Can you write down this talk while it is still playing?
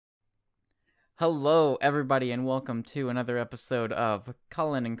Hello, everybody, and welcome to another episode of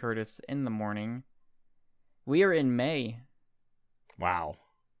Collin and Curtis in the Morning. We are in May. Wow.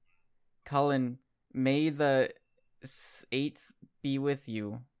 Collin, may the 8th be with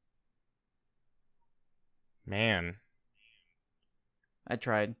you. Man. I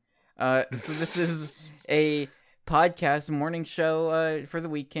tried. So this is a podcast morning show for the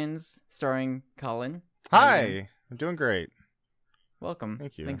weekends starring Collin. Hi. I'm doing great. Welcome.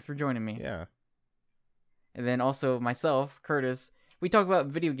 Thank you. Thanks for joining me. Yeah. And then also myself, Curtis. We talk about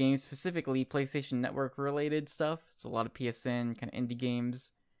video games, specifically PlayStation Network related stuff. It's a lot of PSN, kind of indie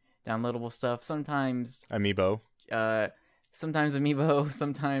games, downloadable stuff. Sometimes Amiibo. Sometimes Amiibo,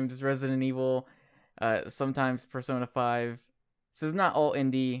 sometimes Resident Evil, sometimes Persona 5. So it's not all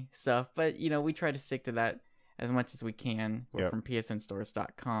indie stuff, but we try to stick to that as much as we can. We're from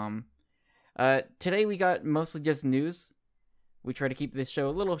PSNStores.com. Today we got mostly just news. We try to keep this show a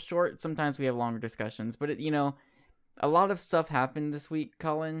little short. Sometimes we have longer discussions, but a lot of stuff happened this week,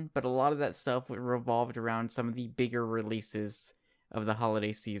 Collin, but a lot of that stuff revolved around some of the bigger releases of the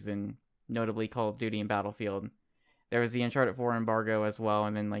holiday season, notably Call of Duty and Battlefield. There was the Uncharted 4 embargo as well,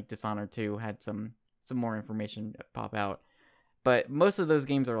 and then Dishonored 2 had some more information pop out. But most of those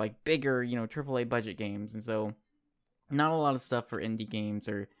games are bigger, AAA budget games, and so not a lot of stuff for indie games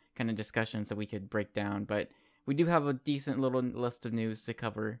or kind of discussions that we could break down, but we do have a decent little list of news to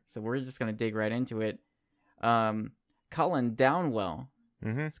cover, so we're just going to dig right into it. Collin, Downwell.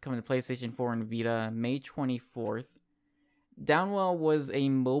 It's coming to PlayStation 4 and Vita May 24th. Downwell was a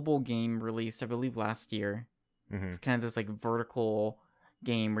mobile game released, I believe, last year. It's kind of this vertical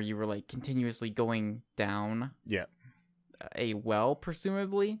game where you were continuously going down. Yeah. A well,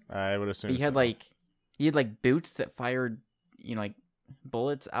 presumably. I would assume. But you had boots that fired,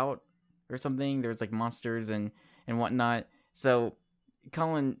 bullets out or something. There's monsters and whatnot. So,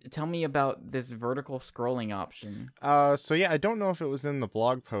 Collin, tell me about this vertical scrolling option. So yeah, I don't know if it was in the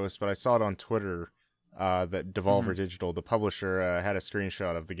blog post, but I saw it on Twitter. That Devolver Digital, the publisher, had a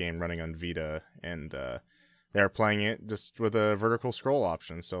screenshot of the game running on Vita, and they're playing it just with a vertical scroll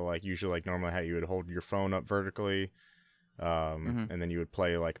option. So usually normally how you would hold your phone up vertically, and then you would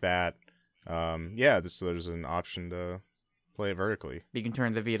play like that. So there's an option to play it vertically. You can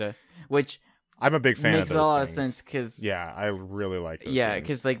turn the Vita, which I'm a big fan makes of those a lot things. of sense because I really like those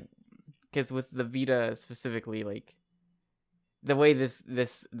because games. because with the Vita specifically, the way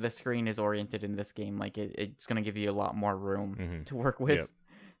the screen is oriented in this game, it's gonna give you a lot more room to work with. Yep.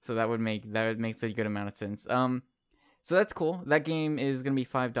 So that makes a good amount of sense. So that's cool. That game is gonna be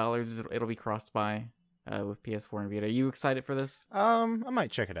 $5. It'll be crossed by with PS4 and Vita. Are you excited for this? I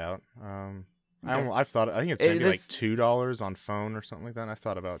might check it out. Okay. I think it's maybe $2 on phone or something like that. I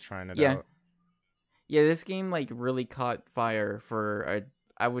thought about trying it out. Yeah, this game really caught fire for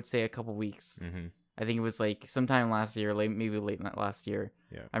I would say a couple weeks. I think it was sometime last year, maybe late last year.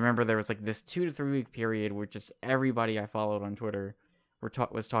 Yeah. I remember there was this 2 to 3 week period where just everybody I followed on Twitter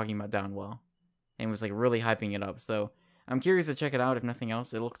was talking about Downwell and was really hyping it up. So I'm curious to check it out. If nothing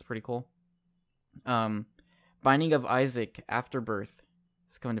else, it looks pretty cool. Binding of Isaac Afterbirth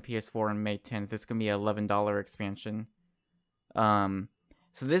is coming to PS4 on May 10th. It's gonna be an $11 expansion.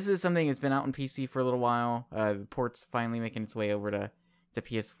 So this is something that's been out on PC for a little while. The port's finally making its way over to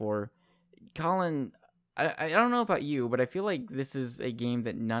PS4. Collin, I don't know about you, but I feel like this is a game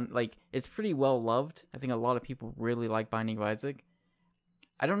that it's pretty well loved. I think a lot of people really like Binding of Isaac.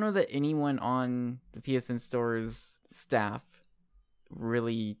 I don't know that anyone on the PSNStores staff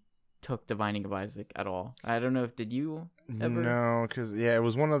really took to Binding of Isaac at all. I don't know did you ever? No, because it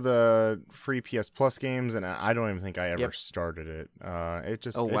was one of the free PS Plus games, and I don't even think I ever started it. It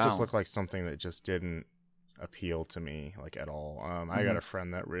just looked like something that just didn't appeal to me at all. I got a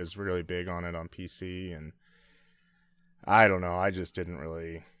friend that is really big on it on PC, and I don't know. I just didn't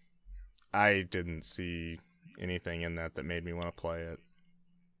see anything in that made me want to play it.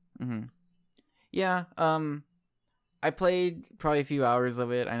 Yeah. I played probably a few hours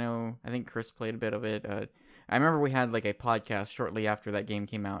of it. I think Chris played a bit of it. I remember we had a podcast shortly after that game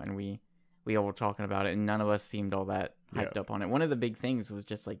came out, and we all were talking about it, and none of us seemed all that hyped up on it. One of the big things was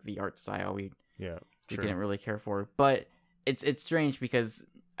just the art style we didn't really care for. But it's strange because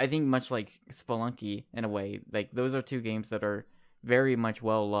I think much like Spelunky in a way, those are two games that are very much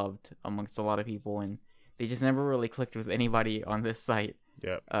well loved amongst a lot of people, and they just never really clicked with anybody on this site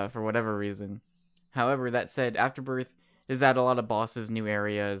for whatever reason. However, that said, Afterbirth does add a lot of bosses, new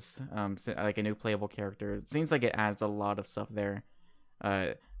areas, a new playable character. It seems like it adds a lot of stuff there.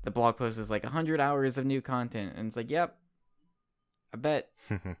 The blog post is 100 hours of new content, and it's yep, I bet.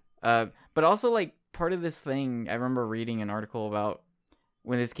 But also part of this thing, I remember reading an article about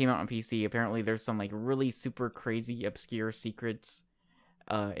when this came out on PC, apparently there's some like really super crazy obscure secrets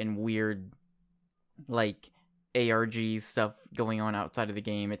and weird like ARG stuff going on outside of the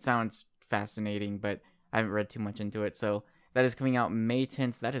game. It sounds fascinating, but I haven't read too much into it. So that is coming out May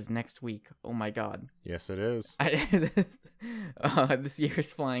 10th. That is next week. Oh my god. Yes, it is. This year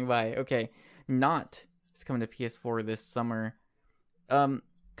is flying by. Okay. Not is coming to PS4 this summer.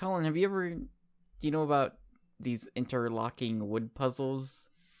 Collin, do you know about these interlocking wood puzzles?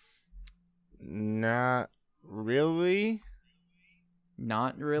 Not really.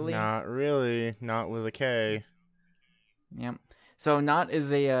 Not really? Not really. Not with a K. Yep. So Not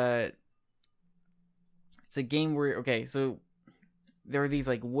is it's a game where, okay, so there are these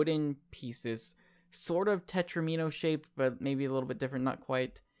like wooden pieces, sort of Tetramino shaped, but maybe a little bit different, not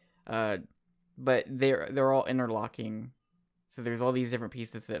quite. But they're all interlocking. So there's all these different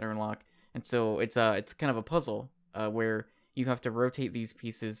pieces that interlock, and so it's kind of a puzzle where you have to rotate these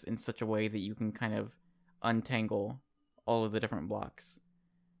pieces in such a way that you can kind of untangle all of the different blocks.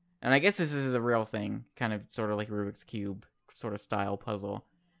 And I guess this is a real thing, kind of sort of like Rubik's Cube sort of style puzzle.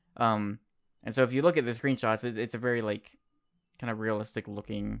 And so if you look at the screenshots, it's a very like kind of realistic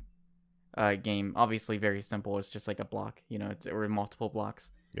looking game. Obviously very simple. It's just like a block, or multiple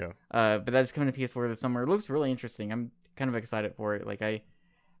blocks. Yeah. But that's coming to PS4 this summer. It looks really interesting. I'm kind of excited for it. Like I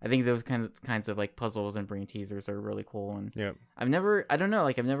think those kinds of like puzzles and brain teasers are really cool. And yeah, I've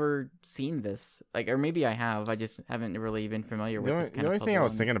never seen this. Like, or maybe I have. I just haven't really been familiar with this kind of puzzle. The only thing I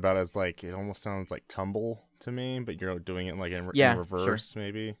was thinking about is like it almost sounds like Tumble to me, but you're doing it like in reverse, sure.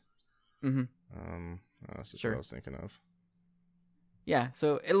 Maybe. Mm-hmm. That's just what I was thinking of. Yeah,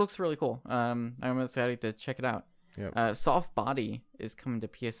 so it looks really cool. I'm excited to check it out. Yep. Soft Body is coming to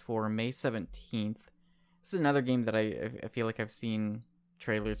PS4 May 17th. This is another game that I feel like I've seen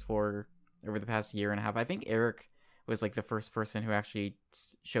trailers for over the past year and a half. I think Eric was like the first person who actually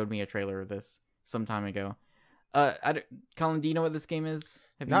showed me a trailer of this some time ago. Collin, do you know what this game is?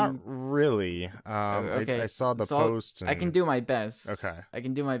 Not really. Okay. I saw the post. I can do my best. Okay. I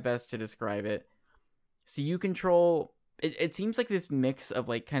can do my best to describe it. So you control... It seems like this mix of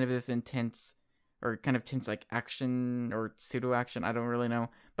like kind of this intense or kind of tense like action or pseudo action, I don't really know,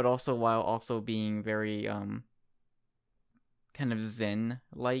 but also while also being very kind of zen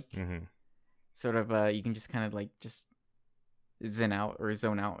like. Mm-hmm. Sort of you can just kind of like just zone out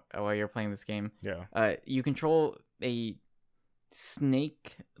while you're playing this game. Yeah. You control a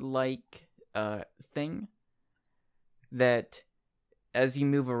snake like thing that as you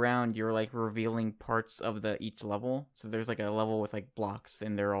move around, you're like revealing parts of each level. So there's like a level with like blocks,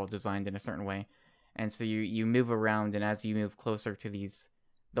 and they're all designed in a certain way. And so you move around, and as you move closer to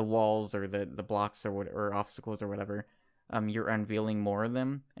the walls or the blocks or obstacles or whatever, you're unveiling more of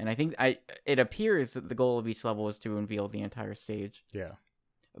them. And I think it appears that the goal of each level is to unveil the entire stage. Yeah.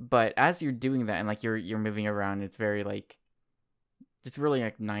 But as you're doing that, and like you're moving around, it's very like, it's really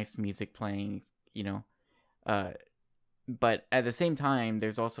like nice music playing, but at the same time,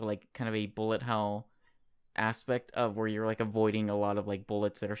 there's also like kind of a bullet hell aspect of where you're like avoiding a lot of like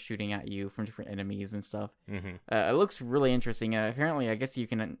bullets that are shooting at you from different enemies and stuff. Mm-hmm. It looks really interesting, and apparently I guess you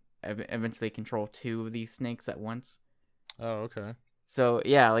can eventually control 2 of these snakes at once. Oh, okay. So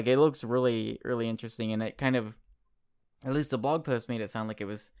yeah, like it looks really, really interesting, and it kind of, at least the blog post made it sound like it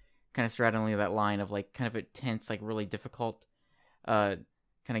was kind of straddling that line of like kind of a tense, like really difficult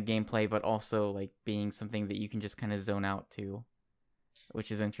kind of gameplay, but also like being something that you can just kind of zone out to,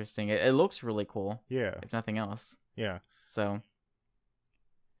 which is interesting. It looks really cool. Yeah. If nothing else. Yeah. So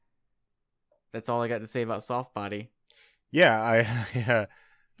that's all I got to say about Soft Body. Yeah,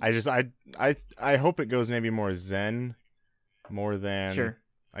 I hope it goes maybe more zen, more than sure.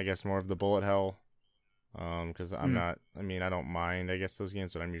 I guess more of the bullet hell. Because I'm not. I mean, I don't mind, I guess, those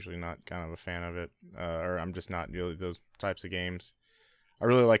games, but I'm usually not kind of a fan of it. Or I'm just not really those types of games. I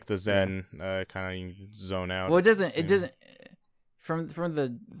really like the zen kind of zone out. Well, it doesn't. From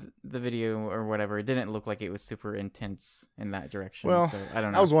the video or whatever, it didn't look like it was super intense in that direction. Well, so I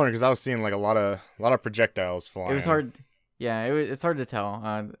don't know. I was wondering because I was seeing like a lot of projectiles flying. It was hard. Yeah, it's hard to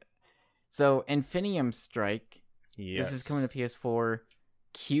tell. So Infinium Strike. Yes. This is coming to PS4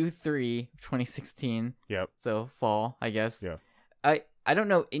 Q3 2016. Yep. So fall, I guess. Yeah. I don't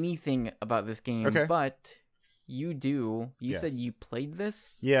know anything about this game, okay. But you do. You yes. said you played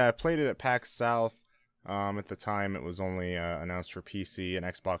this? Yeah, I played it at PAX South. At the time, it was only announced for PC and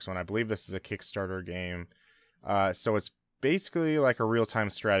Xbox One. I believe this is a Kickstarter game. So it's basically like a real-time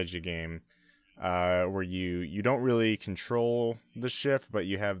strategy game where you don't really control the ship, but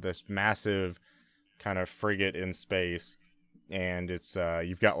you have this massive kind of frigate in space, and it's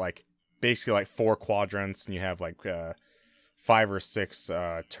you've got like basically like 4 quadrants, and you have like 5 or 6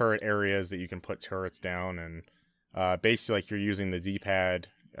 turret areas that you can put turrets down, and basically like you're using the D-pad,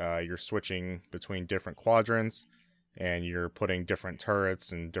 you're switching between different quadrants, and you're putting different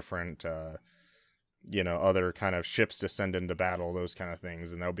turrets and different other kind of ships to send into battle, those kind of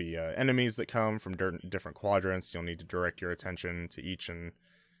things. And there'll be enemies that come from different quadrants. You'll need to direct your attention to each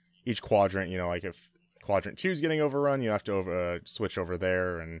quadrant. Like if quadrant 2 is getting overrun, you have to switch over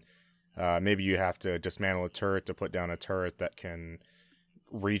there, and maybe you have to dismantle a turret to put down a turret that can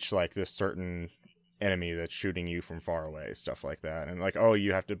reach like this certain enemy that's shooting you from far away, stuff like that. And like, oh,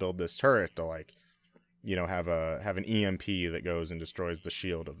 you have to build this turret to like, have an EMP that goes and destroys the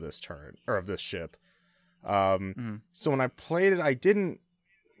shield of this turret or of this ship. So when I played it, I didn't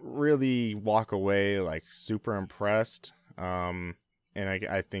really walk away like super impressed. And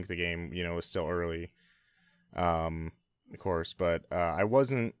I think the game, is still early, of course, but I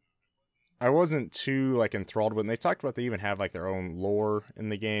wasn't too like enthralled with it. And they talked about they even have like their own lore in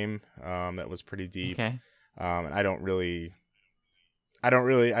the game that was pretty deep. Okay. And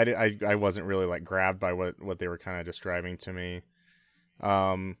I wasn't really like grabbed by what they were kind of describing to me.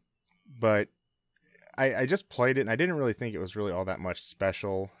 But I just played it, and I didn't really think it was really all that much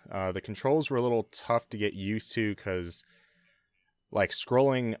special. The controls were a little tough to get used to, because like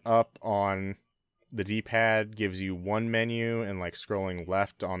scrolling up on the D-pad gives you one menu, and like scrolling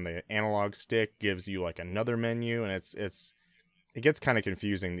left on the analog stick gives you like another menu, and it gets kind of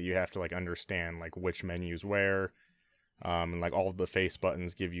confusing that you have to like understand like which menu's where. And like all of the face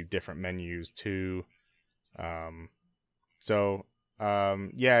buttons give you different menus too. Yeah,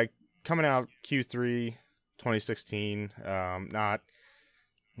 coming out Q3 2016. Not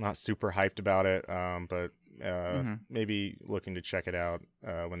super hyped about it, but maybe looking to check it out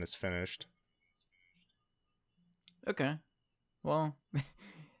when it's finished. Okay. Well,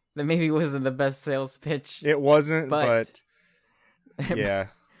 that maybe wasn't the best sales pitch. It wasn't, but yeah.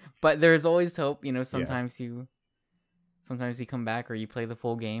 But there's always hope, sometimes Yeah. Sometimes you come back or you play the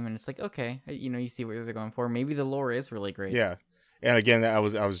full game and it's like, okay, you see what they're going for. Maybe the lore is really great. Yeah. And again, I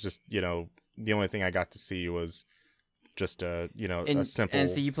was just, the only thing I got to see was just a simple. And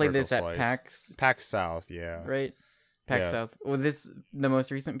so you played this at slice. PAX South, yeah. Right? PAX South. Was this the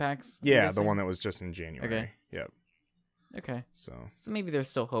most recent PAX? Yeah, the one that was just in January. Okay. Yep. Okay. So maybe there's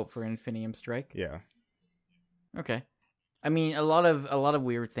still hope for Infinium Strike. Yeah. Okay. I mean, a lot of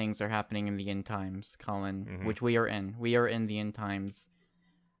weird things are happening in the end times, Collin, which we are in. We are in the end times.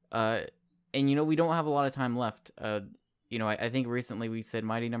 And we don't have a lot of time left. I think recently we said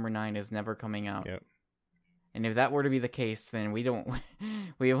Mighty Number 9 is never coming out. Yep. And if that were to be the case, then we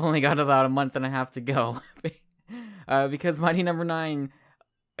have only got about a month and a half to go. Because Mighty Number 9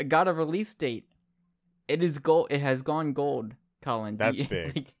 got a release date. It is gold. It has gone gold, Collin. That's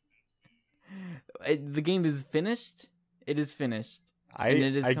big. The game is finished. It is finished. I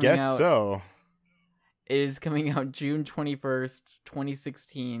guess so. It is coming out June 21st,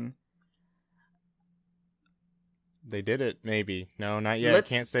 2016. They did it, maybe. No, not yet.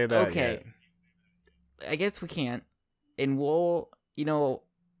 Can't say that yet. I guess we can't. And we'll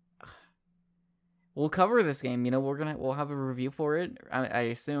cover this game. We'll have a review for it, I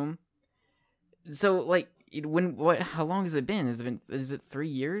assume. So, like, how long has it been? Is it 3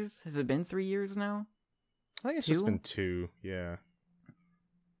 years? Has it been 3 years now? I think it's just been 2, yeah.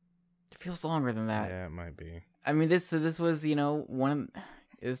 It feels longer than that. Yeah, it might be. I mean, this was, this was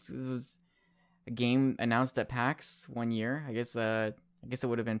a game announced at PAX 1 year. I guess it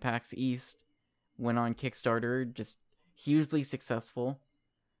would have been PAX East. Went on Kickstarter, just hugely successful.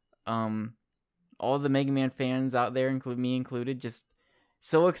 All the Mega Man fans out there, me included, just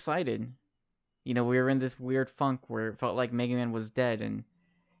so excited. We were in this weird funk where it felt like Mega Man was dead, and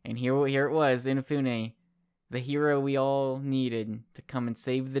here it was, Inafune, the hero we all needed to come and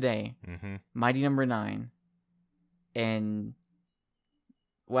save the day. Mighty Number 9. And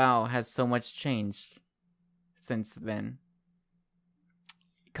wow, has so much changed since then.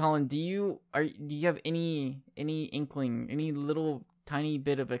 Collin, do you have any inkling, any little tiny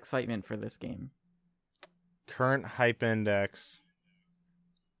bit of excitement for this game? Current hype index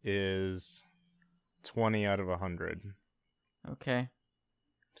is 20 out of 100. Okay.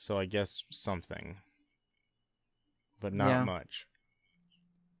 So I guess something. But not much.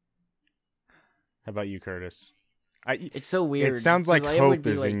 How about you, Curtis? It's so weird. It sounds like hope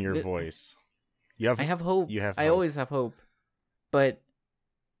is in your voice. I have hope. I always have hope. But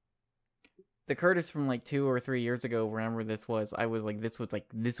the Curtis from like 2 or 3 years ago, whenever this was, I was like, this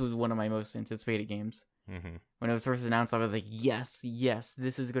was one of my most anticipated games. When it was first announced, I was like, yes,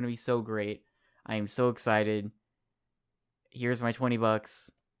 this is going to be so great. I am so excited. Here's my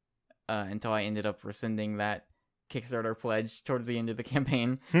 $20. Until I ended up rescinding that Kickstarter pledge towards the end of the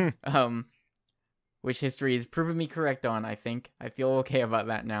campaign. Which history has proven me correct on, I think. I feel okay about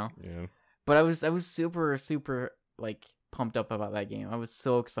that now. Yeah. But I was super, super, like, pumped up about that game. I was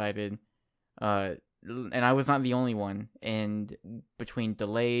so excited. And I was not the only one. And between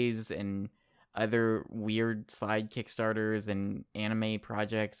delays and other weird side Kickstarters and anime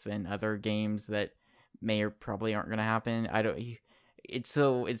projects and other games that may or probably aren't going to happen, it's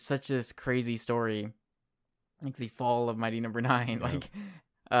such this crazy story. Like the fall of Mighty Number 9.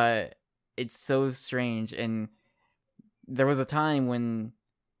 Yeah. It's so strange, and there was a time when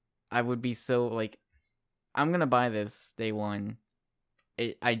I would be so like, I'm gonna buy this day one.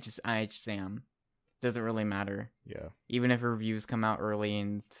 I just am. Doesn't really matter. Yeah. Even if reviews come out early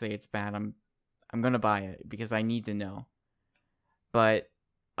and say it's bad, I'm gonna buy it because I need to know. But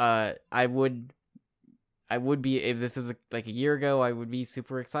I would be, if this was like a year ago, I would be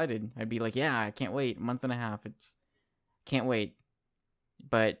super excited. I'd be like, yeah, I can't wait. A month and a half. Can't wait.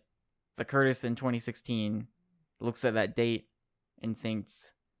 But the Curtis in 2016 looks at that date and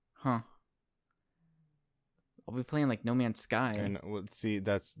thinks, huh, I'll be playing like No Man's Sky. And let's see,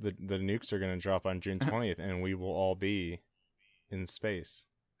 that's the nukes are going to drop on June 20th, and we will all be in space.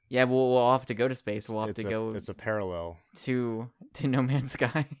 Yeah, we'll all have to go to space. We'll have to go. It's a parallel to No Man's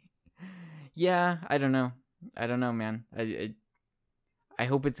Sky. Yeah, I don't know, man. I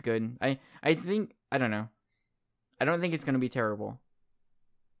hope it's good. I think, I don't know. I don't think it's gonna be terrible.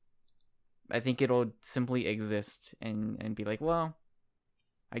 I think it'll simply exist and be like, well,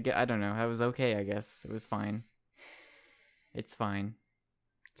 I don't know. I was okay, I guess. It was fine. It's fine.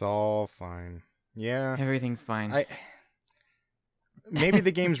 It's all fine. Yeah. Everything's fine. Maybe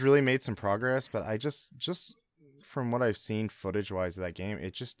the game's really made some progress, but I just from what I've seen footage-wise of that game,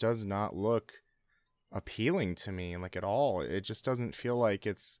 it just does not look appealing to me, like, at all. It just doesn't feel like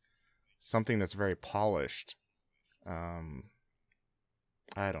it's something that's very polished. I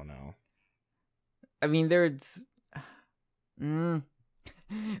don't know. I mean, there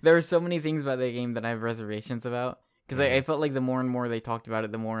are so many things about that game that I have reservations about. Because I felt like the more and more they talked about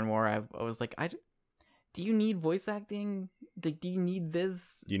it, the more and more I was like, do you need voice acting? Like, do you need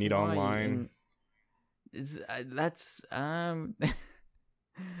this? You need online? That's the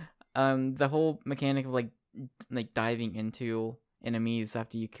whole mechanic of like diving into enemies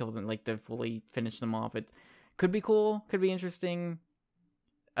after you kill them, like to fully finish them off. It could be cool, could be interesting.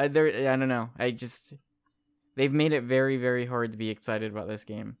 I don't know. They've made it very, very hard to be excited about this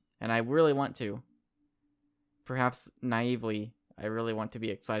game, and I really want to. Perhaps naively, I really want to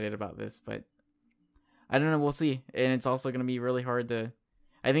be excited about this, but I don't know. We'll see. And it's also going to be really hard to.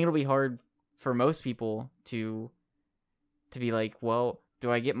 I think it'll be hard for most people to be like, well,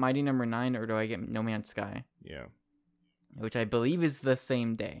 do I get Mighty Number 9 or do I get No Man's Sky? Yeah. Which I believe is the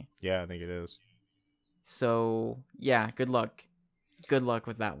same day. Yeah, I think it is. So, yeah, good luck. Good luck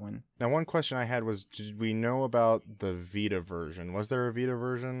with that one. Now, one question I had was, did we know about the Vita version? Was there a Vita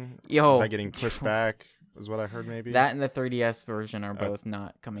version? Yo. Is that getting pushed back? Is what I heard, maybe? That and the 3DS version are both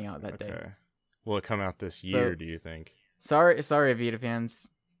not coming out that day. Will it come out this year, do you think? Sorry, Vita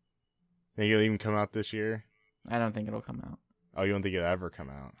fans. Think it'll even come out this year? I don't think it'll come out. Oh, you don't think it'll ever come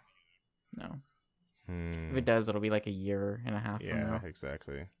out? No. If it does, it'll be like a year and a half from now. Yeah,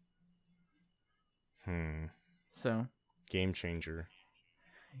 exactly. So. Game changer.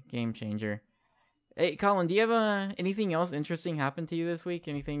 Hey, Collin, do you have anything else interesting happen to you this week?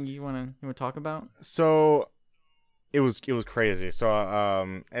 Anything you want to talk about? So, it was crazy.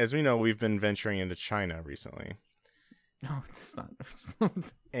 So, as we know, we've been venturing into China recently. No, it's not.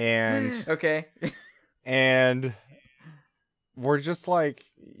 And okay. And we're just like,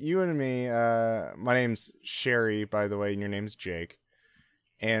 you and me. My name's Sherry, by the way, and your name's Jake.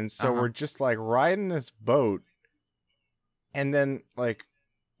 And so we're just like riding this boat, and then like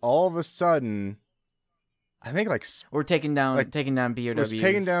all of a sudden, I think like we're taking down BOWs. We're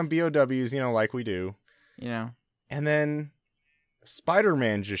taking down BOWs, like we do. And then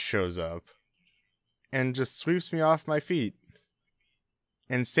Spider-Man just shows up and just sweeps me off my feet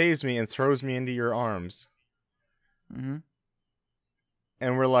and saves me and throws me into your arms. Mm-hmm.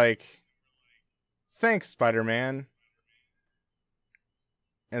 And we're like, thanks, Spider-Man.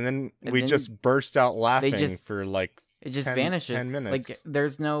 And then we just burst out laughing for like it just vanishes. 10 minutes. Like,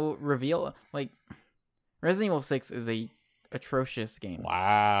 there's no reveal. Like, Resident Evil 6 is a atrocious game.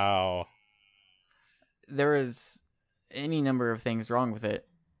 Wow. There is any number of things wrong with it.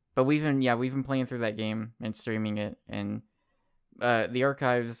 But we've been playing through that game and streaming it, and the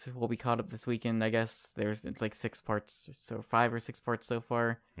archives will be caught up this weekend, I guess. It's like 6 parts, so 5 or 6 parts so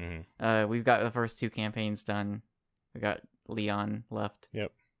far. Mm-hmm. We've got the first 2 campaigns done. We got Leon left.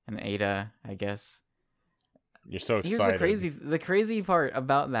 Yep. And Ada, I guess. You're so here's excited. the crazy part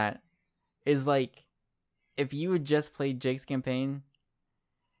about that is like, if you had just played Jake's campaign,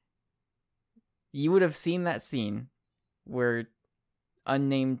 you would have seen that scene where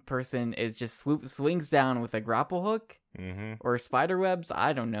unnamed person is just swings down with a grapple hook or spider webs.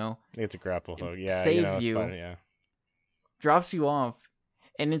 I don't know. It's a grapple hook. Yeah, saves you, spider, yeah. drops you off,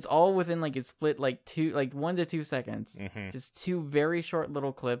 and it's all within like a split like 1 to 2 seconds. Just two very short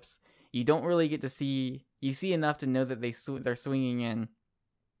little clips. You don't really get to see. You see enough to know that they're swinging in.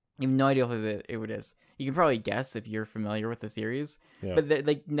 You have no idea who it is. You can probably guess if you're familiar with the series, but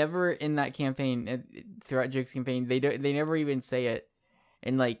like never in that campaign, throughout Jake's campaign, they never even say it,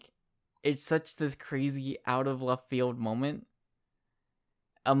 and like it's such this crazy out of left field moment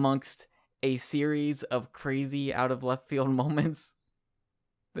amongst a series of crazy out of left field moments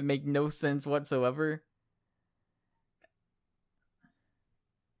that make no sense whatsoever.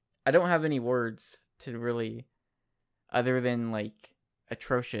 I don't have any words to really, other than like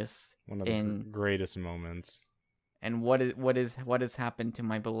atrocious. One of the greatest moments. And what has happened to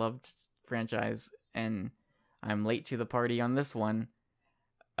my beloved franchise, and I'm late to the party on this one.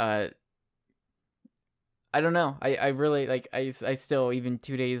 I don't know. I really like. I still, even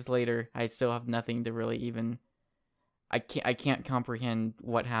 2 days later, I still have nothing to really even. I can't comprehend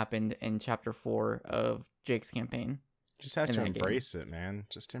what happened in chapter 4 of Jake's campaign. Just have to embrace it, man.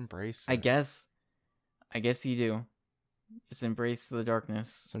 Just embrace it. I guess you do. Just embrace the darkness.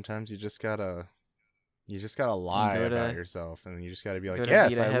 Sometimes you just gotta lie about yourself, and you just gotta be like,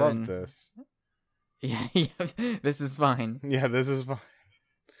 yes, I love this. Yeah, this is fine. Yeah, this is fine.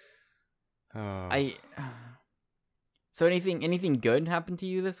 Oh. So anything good happened to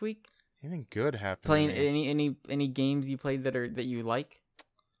you this week? Anything good happened? Playing any games you played that you like?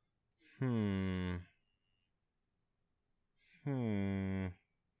 What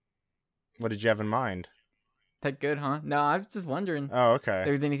did you have in mind? That good, huh? No, I was just wondering. Oh, okay. If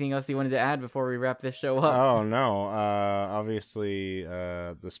there's anything else you wanted to add before we wrap this show up? Oh, no. Obviously,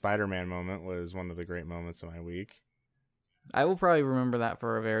 the Spider-Man moment was one of the great moments of my week. I will probably remember that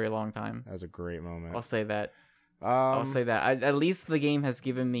for a very long time. That was a great moment. I'll say that. I'll say that. At least the game has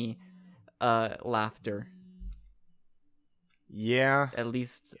given me laughter. Yeah. At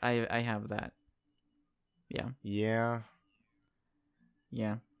least I have that. Yeah. Yeah.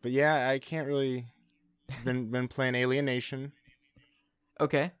 Yeah. But yeah, I can't really. Been playing Alienation.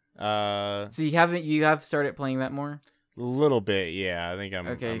 Okay. So you have started playing that more? A little bit, yeah. I think I'm.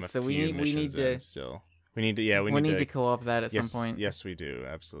 Okay, I'm so we need to still. We need to co-op that at some point. Yes, we do.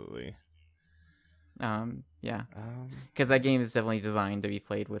 Absolutely. Yeah. Because that game is definitely designed to be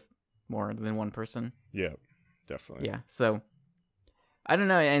played with more than one person. Yeah, definitely. Yeah. So I don't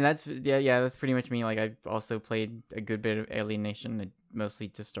know, and that's that's pretty much me. Like, I've also played a good bit of Alienation, mostly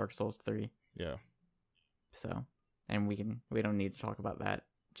just Dark Souls 3. Yeah. So, and we don't need to talk about that.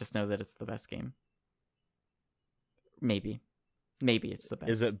 Just know that it's the best game. Maybe it's the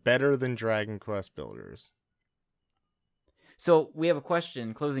best. Is it better than Dragon Quest Builders? So we have a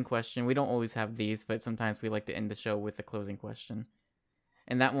closing question. We don't always have these, but sometimes we like to end the show with a closing question.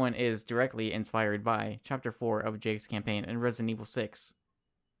 And that one is directly inspired by Chapter 4 of Jake's campaign in Resident Evil 6.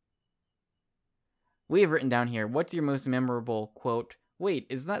 We have written down here, what's your most memorable, quote, wait,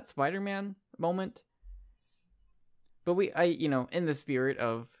 is that Spider-Man moment? But in the spirit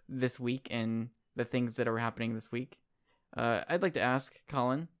of this week and the things that are happening this week, I'd like to ask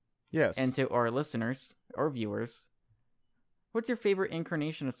Collin. Yes. And to our listeners or viewers, what's your favorite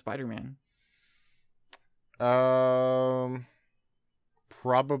incarnation of Spider-Man?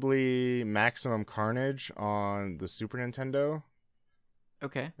 Probably Maximum Carnage on the Super Nintendo.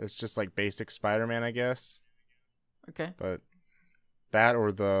 Okay. It's just like basic Spider-Man, I guess. Okay. But that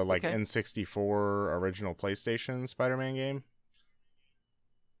or the N64 original PlayStation Spider-Man game.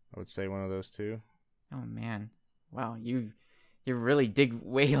 I would say one of those two. Oh man. Wow, you really dig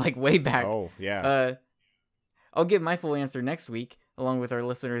way back. Oh, yeah. I'll give my full answer next week along with our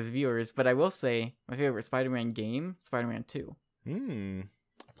listeners and viewers, but I will say my favorite Spider-Man game, Spider-Man 2. I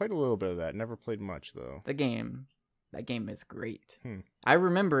played a little bit of that. Never played much though. That game is great. I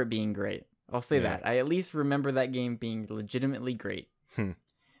remember it being great. I'll say that. I at least remember that game being legitimately great.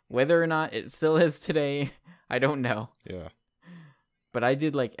 Whether or not it still is today, I don't know. Yeah. But I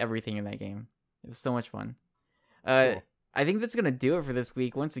did like everything in that game. It was so much fun. Cool. I think that's going to do it for this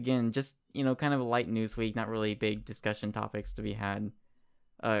week. Once again, just, kind of a light news week, not really big discussion topics to be had.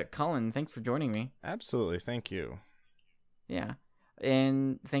 Collin, thanks for joining me. Absolutely. Thank you. Yeah.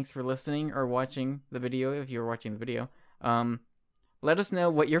 And thanks for listening or watching the video, if you're watching the video. Let us know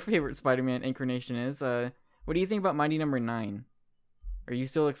what your favorite Spider-Man incarnation is. What do you think about Mighty Number 9? Are you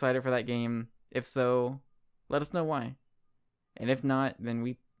still excited for that game? If so, let us know why. And if not,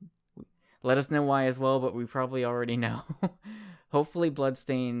 then let us know why as well, but we probably already know. Hopefully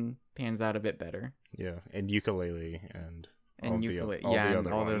Bloodstain pans out a bit better. Yeah, and Ukulele and And all Ukulele, the, all yeah, the and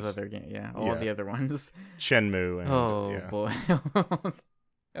other all ones. those other games, yeah, all the other ones. Shenmue and Oh boy.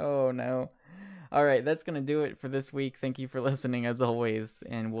 Oh no. All right, that's going to do it for this week. Thank you for listening as always,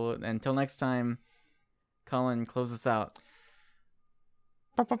 and until next time, Collin, close us out.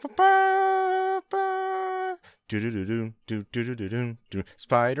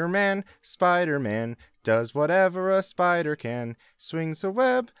 Spider-Man, Spider-Man does whatever a spider can. Swings a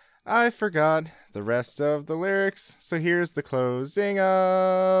web. I forgot the rest of the lyrics, so here's the closing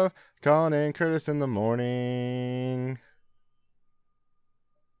of Collin and Curtis in the morning.